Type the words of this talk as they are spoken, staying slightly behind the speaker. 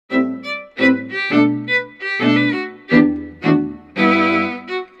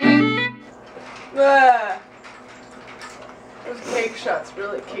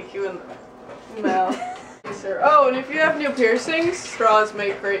kick you in the mouth. Oh, and if you have new piercings, straws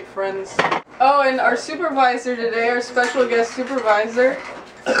make great friends. Oh, and our supervisor today, our special guest supervisor,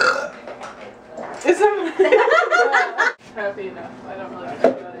 is happy enough. I don't really know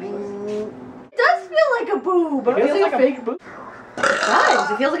what it is. It does feel like a boob. It feels like a fake boob. It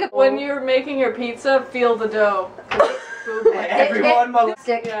does. It feels like a. When you're making your pizza, feel the dough. Everyone will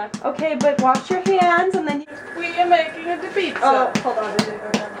stick. Yeah. Okay, but wash your hands and then you... We are making a pizza. Oh, hold on.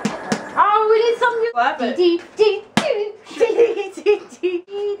 Oh, we need some new. Clap it.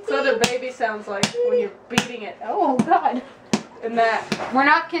 That's So the baby sounds like when you're beating it. Oh God. And that. We're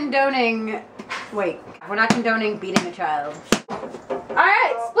not condoning. Wait. We're not condoning beating a child.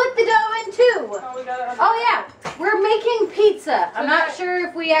 Alright, split the dough in two. Oh yeah, we're making pizza. I'm not sure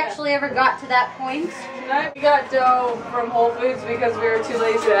if we actually ever got to that point. Tonight we got dough from Whole Foods because we were too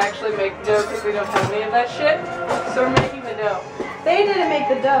lazy to actually make dough because we don't have any of that shit. So we're making the dough. They didn't make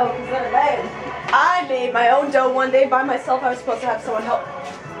the dough because they're lame. I made my own dough one day by myself. I was supposed to have someone help.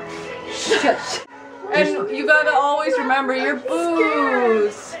 Shush. And you gotta always remember your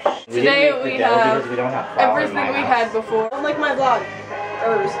booze. Today we have everything we had before. Don't like my vlog.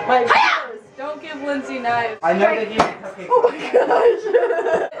 Don't give Lindsay knives. I know that you can cupcakes. Oh my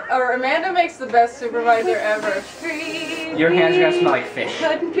gosh. Or Amanda makes the best supervisor ever. Your hands are gonna smell like fish.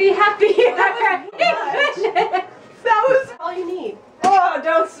 Couldn't be happier. That was all you need. Oh,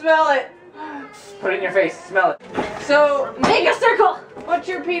 don't smell it. Put it in your face. Smell it. So Make a circle. put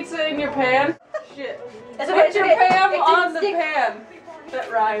your pizza in your pan. Shit. Put Put your pan on the pan. That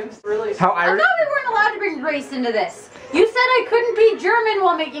rhymes. Really. How I Irish? thought we weren't allowed to bring race into this. You said I couldn't be German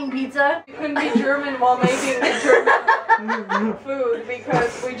while making pizza. You couldn't be German while making German food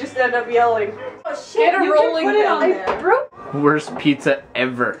because we just end up yelling. Oh shit! Get a rolling put it on pin. there. Worst pizza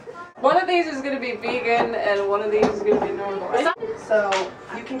ever. One of these is gonna be vegan and one of these is gonna be normal. So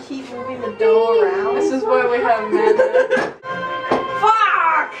you can keep moving the dough around. This is why we have Amanda.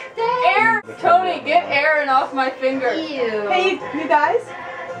 Fuck! Air! Tony, get Aaron off my finger. Ew. Hey, you guys.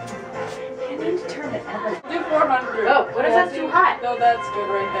 I need to turn it up. Do 400. Oh, what if that's too hot? No, that's good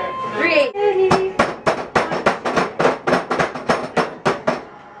right there. 380.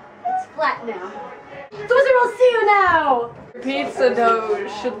 It's flat now. So we'll see you now. Pizza dough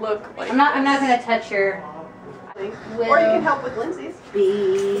should look like I'm not gonna touch your. Or you can help with Lindsay's.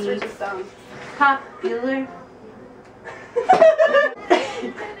 Be Just popular.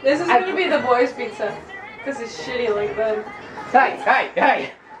 This is gonna be the boys' pizza. Because it's shitty like that.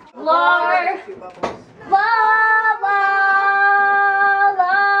 Hey! Lord. La la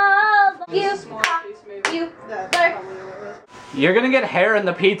la. You. Just a small piece maybe. You. That's There. probably what it was. You're gonna get hair in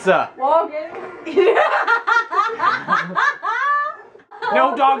the pizza. Logan.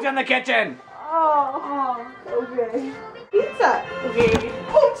 No dogs in the kitchen. Oh, okay. Pizza. Okay.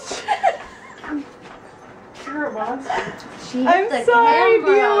 Oh shit. You're a monster. She hit I'm the sorry,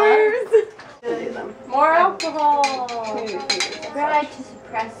 camera. viewers. More alcohol. Try to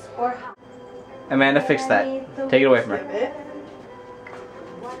suppress or Amanda, fix that. Take it away from Give her. it.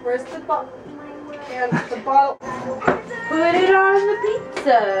 Where's the bottle? And the bottle. put it on the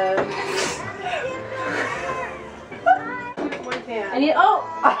pizza. One can. I need. Oh.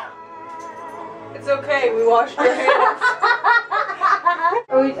 It's okay, we washed your hands.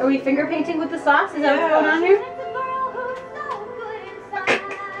 Are we finger painting with the sauce? Is that what's going on here?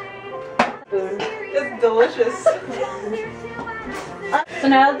 It's delicious. So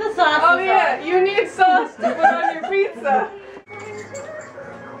now that the sauce Oh is yeah, on. you need sauce to put on your pizza.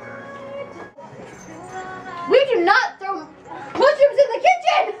 We do not throw mushrooms in the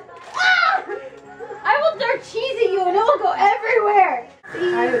kitchen! Ah! I will throw cheese at you and it will go everywhere! I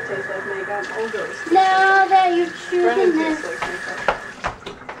would taste like makeup. Ogres. Now that you've Brennan chosen tastes this. like makeup.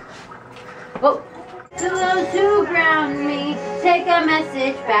 Whoa. To those who ground me, take a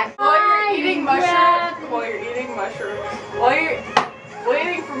message back. While you're eating mushrooms, while you're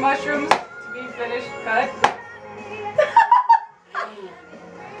waiting for mushrooms to be finished cut,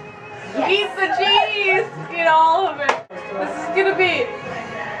 eat the cheese! Eat all of it! This is gonna be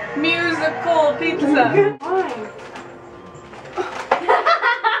musical pizza. Fine.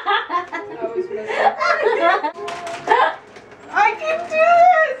 I was missing. I can do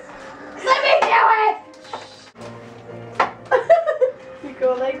this! Let me do it! You go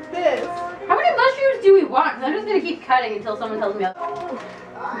like this. How many mushrooms do we want? 'Cause I'm just gonna keep cutting until someone tells me.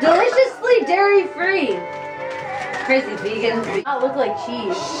 Deliciously dairy-free. Crazy vegan. Oh, look like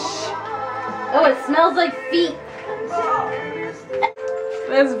cheese. Oh, it smells like feet.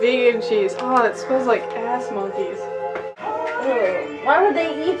 That's vegan cheese. Oh, it smells like ass monkeys. Ew. Why would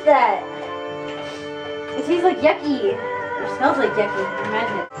they eat that? It tastes like yucky or smells like Jackie.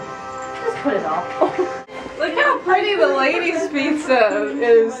 Imagine it. Just put it all. Look how pretty the lady's pizza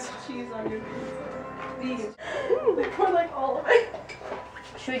is. Cheese on your pizza. They pour like all of it.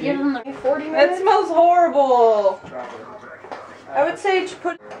 Should we give them the 40 minutes? It smells horrible. I would say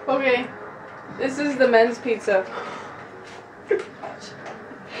put. Okay, this is the men's pizza.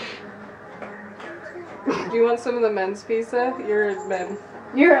 Do you want some of the men's pizza? You're a men.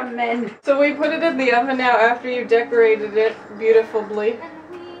 You're a man. So we put it in the oven now after you decorated it beautifully.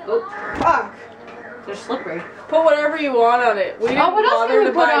 Fuck. They're slippery. Put whatever you want on it. We didn't what else bother can we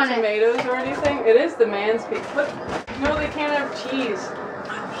to put buy on it? tomatoes or anything. It is the man's pizza. No, they can't have cheese.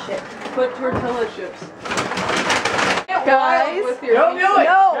 Shit. Put tortilla chips. Guys, with your Don't do pizza.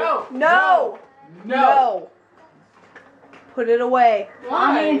 it. No. No. Put it away.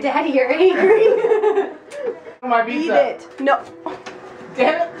 Mommy and Daddy are angry. My Eat pizza. it. No.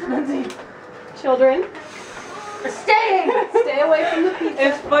 Damn it, Lindsay. Children, Stay away from the pizza.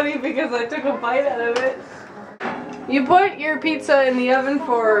 It's funny because I took a bite out of it. You put your pizza in the oven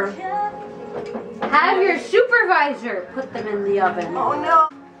for... Have your supervisor put them in the oven. Oh no.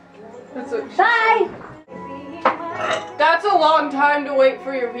 That's, what, Bye. that's a long time to wait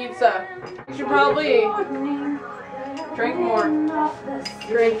for your pizza. You should probably drink more.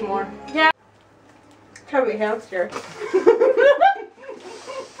 Drink more. Chubby hamster.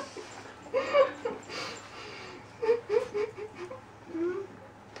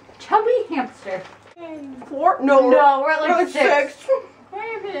 Chubby hamster. 4? No. No, we're at like We're 6.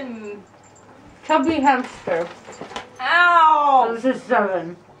 Raven. Chubby hamster. Ow. This is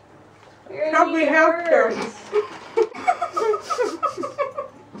 7. Chubby hamster.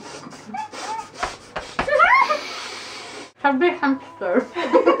 Chubby hamster.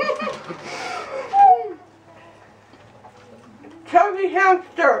 Chubby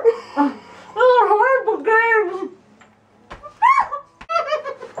hamster. Those are horrible games.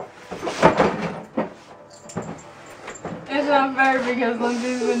 It's not fair because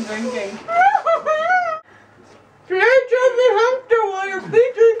Lindsay's been drinking. Play chubby hamster while your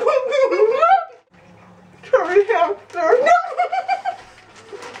pizza's cooking. Chubby hamster.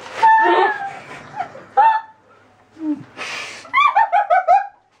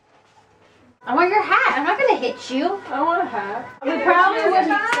 I want your hat. I'm not gonna hit you. I want a hat.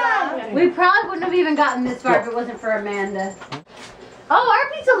 We probably wouldn't have even gotten this far if it wasn't for Amanda. Oh,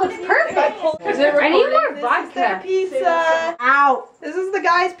 our pizza looks perfect. Is it I need recording? more This is their vodka. pizza. Ow. This is the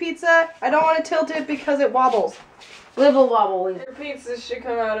guy's pizza. I don't want to tilt it because it wobbles. Wibble wobble. Your pizzas should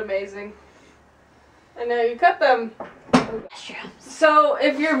come out amazing. And now you cut them. So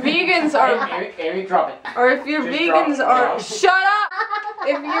if your vegans are, Amy, drop it. or if your Just vegans drop are, it. shut up!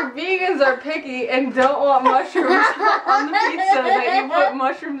 If your vegans are picky and don't want mushrooms on the pizza that you put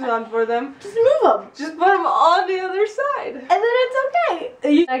mushrooms on for them, Just move them. just put them on the other side. And then it's okay.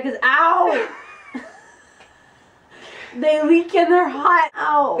 Because, ow. They leak and they're hot.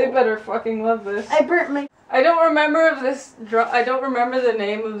 Ow. They better fucking love this. I burnt my. I don't remember if this. I don't remember the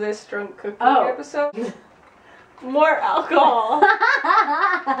name of this drunk cooking episode. More alcohol.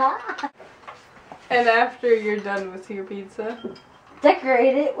 And after you're done with your pizza,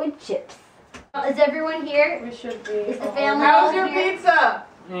 Decorate it with chips. Is everyone here? We should be. Is the family how's all your here? pizza?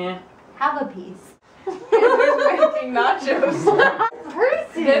 Yeah. Have a piece. We're making nachos.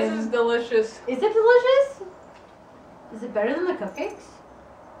 Person. This is delicious. Is it delicious? Is it better than the cupcakes?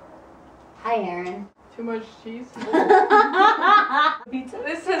 Hi, Aaron. Too much cheese. Pizza?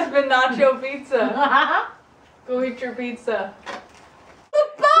 This has been Nacho Pizza. Go eat your pizza.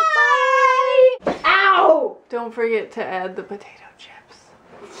 Bye! Ow! Don't forget to add the potato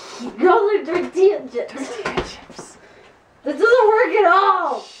chips. Those are tortilla chips. Tortilla chips. This doesn't work at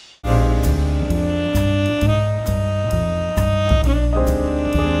all.